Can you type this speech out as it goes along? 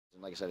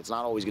Like I said, it's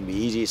not always going to be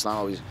easy. It's not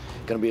always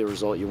going to be the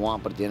result you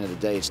want, but at the end of the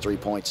day, it's 3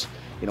 points.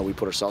 You know, we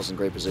put ourselves in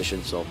great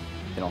position, so,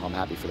 you know, I'm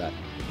happy for that.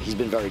 He's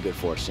been very good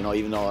for us. You know,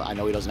 even though I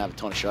know he doesn't have a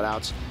ton of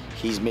shutouts,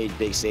 he's made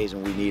big saves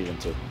when we needed him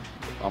to.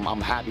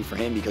 I'm happy for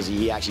him because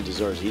he actually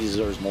deserves it. He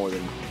deserves more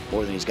than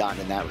he's gotten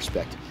in that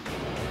respect.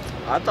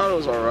 I thought it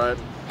was all right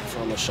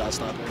from a shot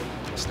stopping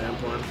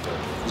standpoint.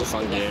 It was a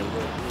fun game.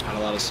 Had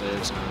a lot of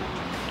saves. And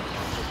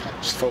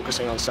just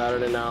focusing on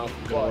Saturday now.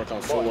 Gonna work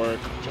on footwork,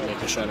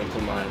 making sure I don't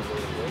put my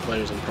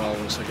players in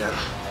problems again.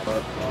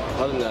 But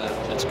other than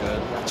that, it's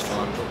good. It's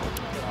fun.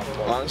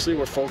 Honestly,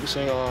 we're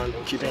focusing on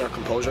keeping our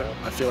composure.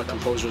 I feel like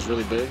composure is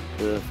really big.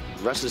 The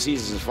rest of the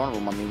season is in front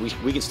of them. I mean,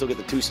 we can still get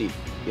the 2 seed.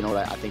 You know,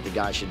 I think the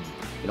guys should,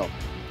 you know,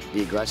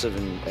 be aggressive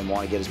and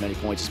want to get as many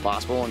points as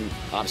possible. And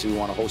obviously, we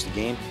want to host a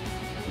game,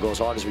 go as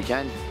hard as we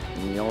can.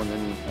 And, you know, and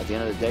then at the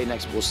end of the day,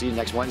 we'll see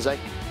next Wednesday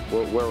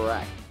where we're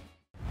at.